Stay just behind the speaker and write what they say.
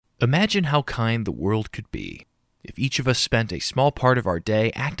Imagine how kind the world could be if each of us spent a small part of our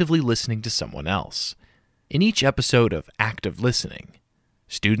day actively listening to someone else. In each episode of Active Listening,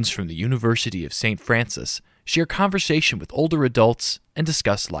 students from the University of St. Francis share conversation with older adults and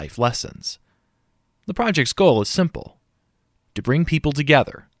discuss life lessons. The project's goal is simple: to bring people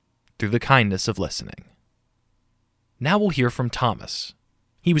together through the kindness of listening. Now we'll hear from Thomas.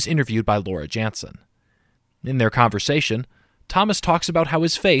 He was interviewed by Laura Jansen. In their conversation, Thomas talks about how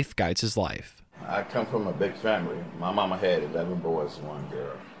his faith guides his life. I come from a big family. My mama had 11 boys and 1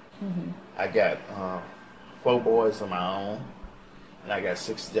 girl. Mm-hmm. I got 4 boys of my own, and I got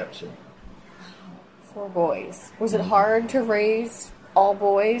 6 stepchildren. 4 boys. Was it hard to raise all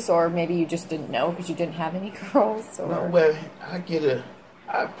boys, or maybe you just didn't know because you didn't have any girls? Or? No, well, I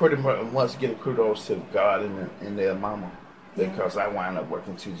pretty much get a kudos to God and their mama, because I wound up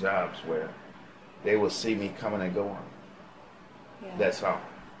working 2 jobs where they would see me coming and going. Yeah. That's all.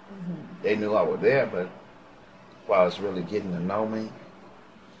 Mm-hmm. They knew I was there, but while I was really getting to know me,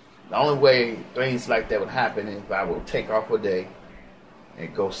 the only way things like that would happen is if I would take off a day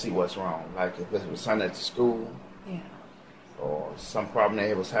and go see what's wrong. Like if it was something at the school, or some problem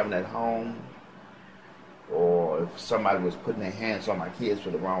they was having at home, or if somebody was putting their hands on my kids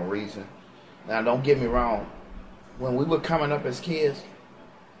for the wrong reason. Now, don't get me wrong. When we were coming up as kids,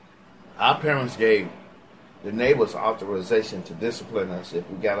 our parents gave the neighbors authorization to discipline us if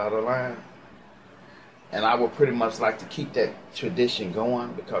we got out of line. And I would pretty much like to keep that tradition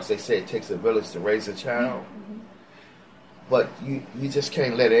going, because they say it takes a village to raise a child. Mm-hmm. But you just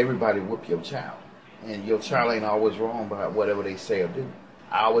can't let everybody whoop your child. And your child ain't always wrong by whatever they say or do.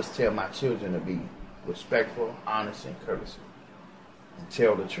 I always tell my children to be respectful, honest, and courteous, and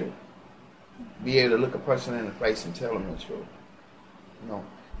tell the truth. Be able to look a person in the face and tell them the truth. You know,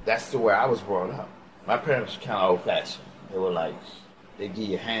 that's the way I was brought up. My parents were kind of old-fashioned. They were like, they give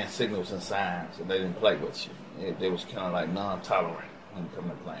you hand signals and signs, and they didn't play with you. They was kind of like non-tolerant when it come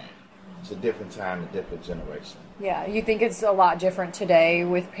to playing. It's a different time, a different generation. Yeah, you think it's a lot different today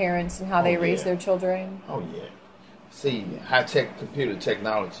with parents and how they raise their children? Oh, yeah. See, high-tech computer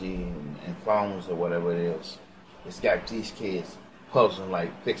technology and phones or whatever it is, it's got these kids puzzling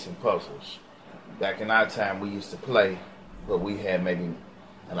like fixing puzzles. Back in our time, we used to play, but we had maybe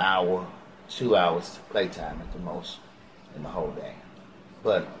an hour, 2 hours to playtime at the most in the whole day.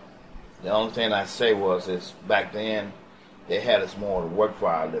 But the only thing I say is back then, they had us more to work for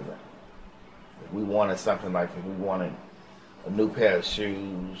our living. If we wanted something, like if we wanted a new pair of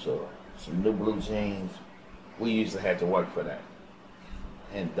shoes or some new blue jeans, we usually had to work for that.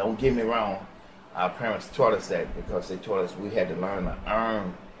 And don't get me wrong, our parents taught us that because they taught us we had to learn to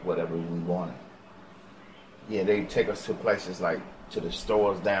earn whatever we wanted. Yeah, they'd take us to places like to the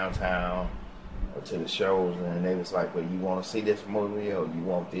stores downtown or to the shows, and they was like, well, you want to see this movie, or you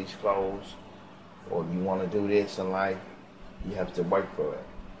want these clothes, or you want to do this in life, you have to work for it,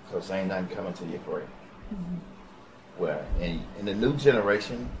 because ain't nothing coming to you free. Mm-hmm. Well, in the new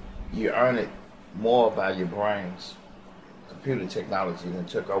generation, you earn it more by your brains. Computer technology that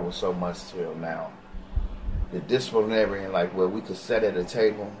took over so much till now. The disciplinary, like where we could sit at a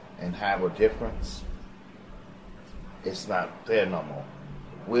table and have a difference, it's not there no more.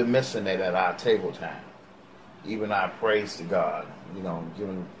 We're missing it at our table time. Even our praise to God,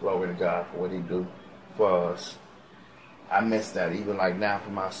 giving glory to God for what He do for us. I miss that, even like now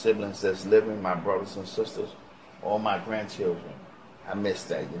for my siblings that's living, my brothers and sisters, or my grandchildren. I miss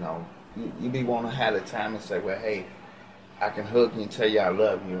that, You be wanting to have the time and say, well, hey, I can hug you and tell you I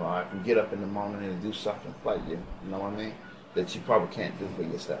love you, or I can get up in the morning and do something for you, you know what I mean, that you probably can't do for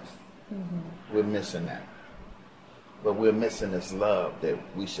yourself. Mm-hmm. We're missing that. But we're missing this love that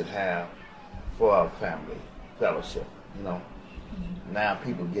we should have for our family, fellowship, Mm-hmm. Now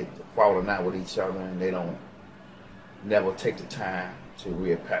people get falling out with each other, and they don't never take the time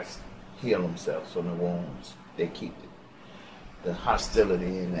to heal themselves from the wounds. They keep the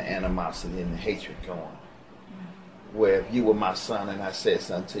hostility and the animosity and the hatred going. Mm-hmm. Where if you were my son and I said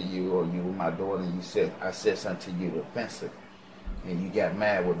something to you, or you were my daughter and I said something to you offensive, and you got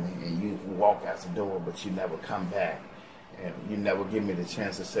mad with me, and you walk out the door, but you never come back, and you never give me the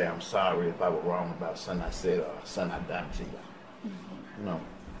chance to say I'm sorry if I was wrong about something I said or something I done to you.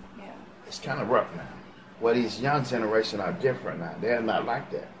 Mm-hmm. Yeah. It's kind of rough now. Well, these young generation are different now. They're not like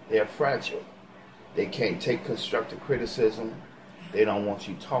that. They're fragile. They can't take constructive criticism. They don't want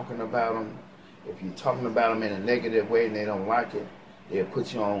you talking about them. If you're talking about them in a negative way and they don't like it, they'll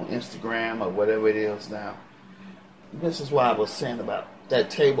put you on Instagram or whatever it is now. This is what I was saying about that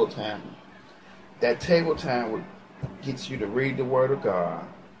table time. That table time would get you to read the Word of God,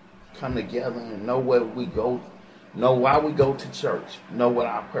 come together and know where we go know why we go to church, know what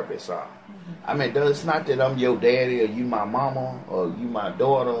our purpose are. I mean, it's not that I'm your daddy or you my mama or you my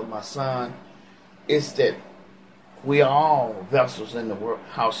daughter or my son. It's that we are all vessels in the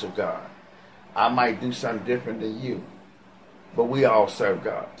house of God. I might do something different than you, but we all serve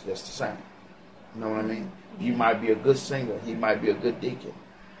God just the same. You know what I mean? You might be a good singer. He might be a good deacon.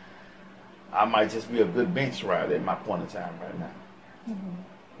 I might just be a good bench rider at my point in time right now.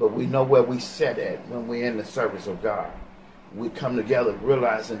 But we know where we set at when we're in the service of God. We come together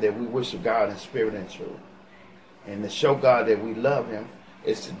realizing that we worship God in spirit and truth. And to show God that we love him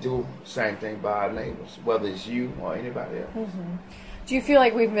is to do the same thing by our neighbors, whether it's you or anybody else. Do you feel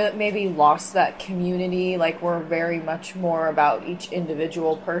like we've maybe lost that community? Like we're very much more about each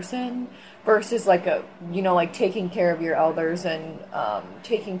individual person versus like like taking care of your elders and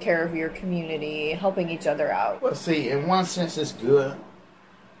taking care of your community, helping each other out? Well, see, in one sense it's good.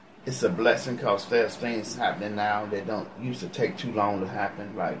 It's a blessing because there's things happening now that don't used to take too long to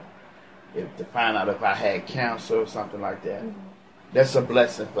happen. Like to find out if I had cancer or something like that. That's a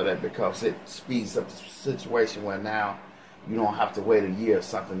blessing for that because it speeds up the situation where now you don't have to wait a year or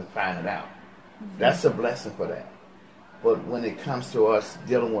something to find it out. That's a blessing for that. But when it comes to us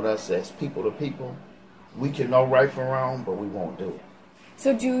dealing with us as people to people, we can know right from wrong, but we won't do it.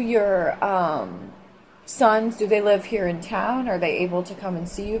 So do your sons, do they live here in town? Are they able to come and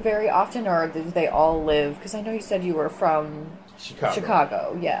see you very often, or do they all live? Because I know you said you were from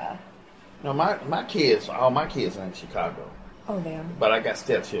Chicago, yeah. No, my kids, all my kids are in Chicago. Oh, they are. But I got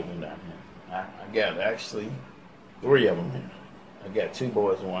stepchildren down here. I got actually 3 of them here. I got 2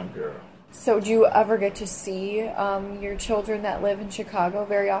 boys and 1 girl. So do you ever get to see your children that live in Chicago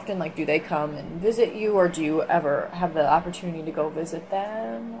very often? Like, do they come and visit you, or do you ever have the opportunity to go visit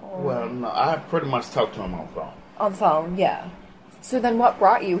them? Or? Well, no, I pretty much talk to them on phone. On phone, yeah. So then what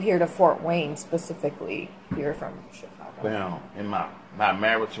brought you here to Fort Wayne specifically? You're from Chicago. Well, in my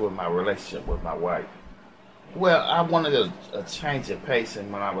marriage with my relationship with my wife, well, I wanted a change of pace,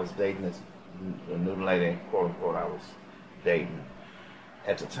 and when I was dating this new lady, quote unquote, I was dating.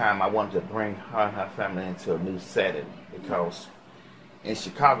 At the time, I wanted to bring her and her family into a new setting because in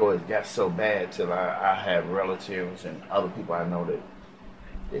Chicago it got so bad till I have relatives and other people I know that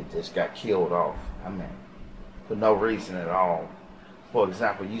they just got killed off. I mean, for no reason at all. For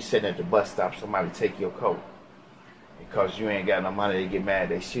example, you sitting at the bus stop, somebody take your coat because you ain't got no money. They get mad,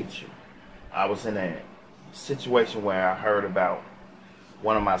 they shoot you. I was in a situation where I heard about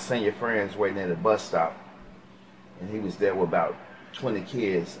one of my senior friends waiting at a bus stop, and he was there with about 20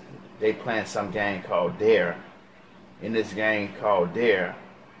 kids. They playing some game called Dare. In this game called Dare,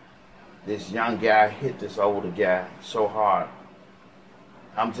 this young guy hit this older guy so hard.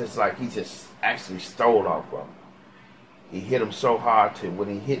 I'm just like, he just actually stole off of him. He hit him so hard to when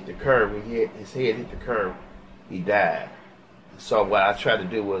he hit the curb, his head hit the curb, he died. So what I tried to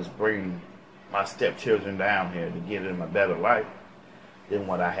do was bring my stepchildren down here to give them a better life than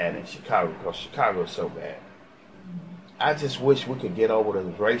what I had in Chicago, because Chicago is so bad. I just wish we could get over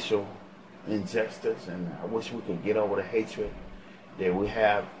the racial injustice, and I wish we could get over the hatred that we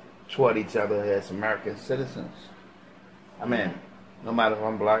have toward each other as American citizens. I mean, no matter if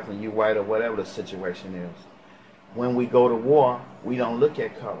I'm black and you white or whatever the situation is, when we go to war, we don't look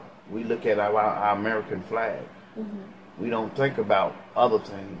at color. We look at our American flag. We don't think about other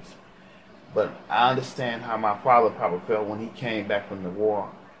things. But I understand how my father probably felt when he came back from the war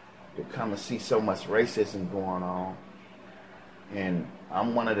to come and see so much racism going on. And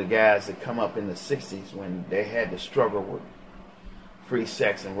I'm one of the guys that come up in the 60s when they had to struggle with free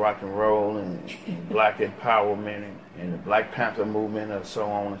sex and rock and roll and black empowerment and the Black Panther movement and so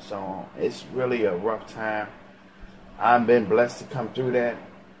on and so on. It's really a rough time. I've been blessed to come through that,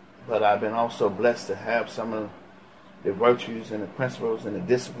 but I've been also blessed to have some of the virtues and the principles and the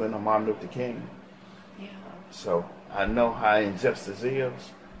discipline of Martin Luther King. Yeah. So I know how injustice is,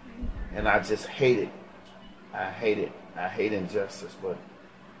 and I just hate it. I hate it. I hate injustice, but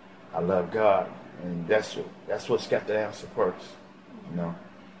I love God, and that's what's got the answer first, you know.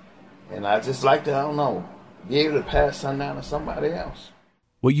 And I just like to, I don't know, be able to pass something down to somebody else.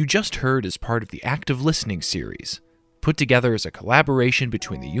 What you just heard is part of the Active Listening series, put together as a collaboration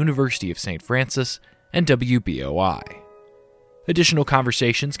between the University of St. Francis and WBOI. Additional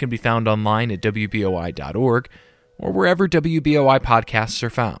conversations can be found online at wboi.org or wherever WBOI podcasts are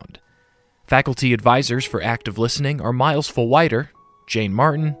found. Faculty advisors for Active Listening are Miles Fulwider, Jane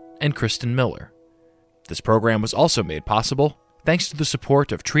Martin, and Kristen Miller. This program was also made possible thanks to the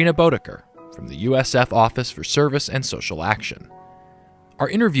support of Trina Bodeker from the USF Office for Service and Social Action. Our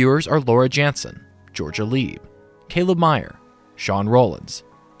interviewers are Laura Jansen, Georgia Lieb, Caleb Meyer, Sean Rollins,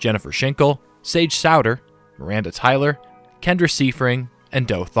 Jennifer Schinkel, Sage Souter, Miranda Tyler, Kendra Seifring, and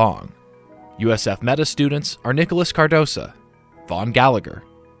Do Thong. USF Meta students are Nicholas Cardosa, Vaughn Gallagher,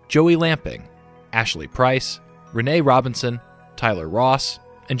 Joey Lamping, Ashley Price, Renee Robinson, Tyler Ross,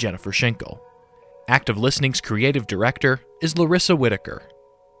 and Jennifer Schinkel. Active Listening's creative director is Larissa Whitaker.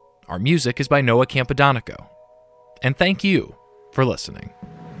 Our music is by Noah Campodonico. And thank you for listening.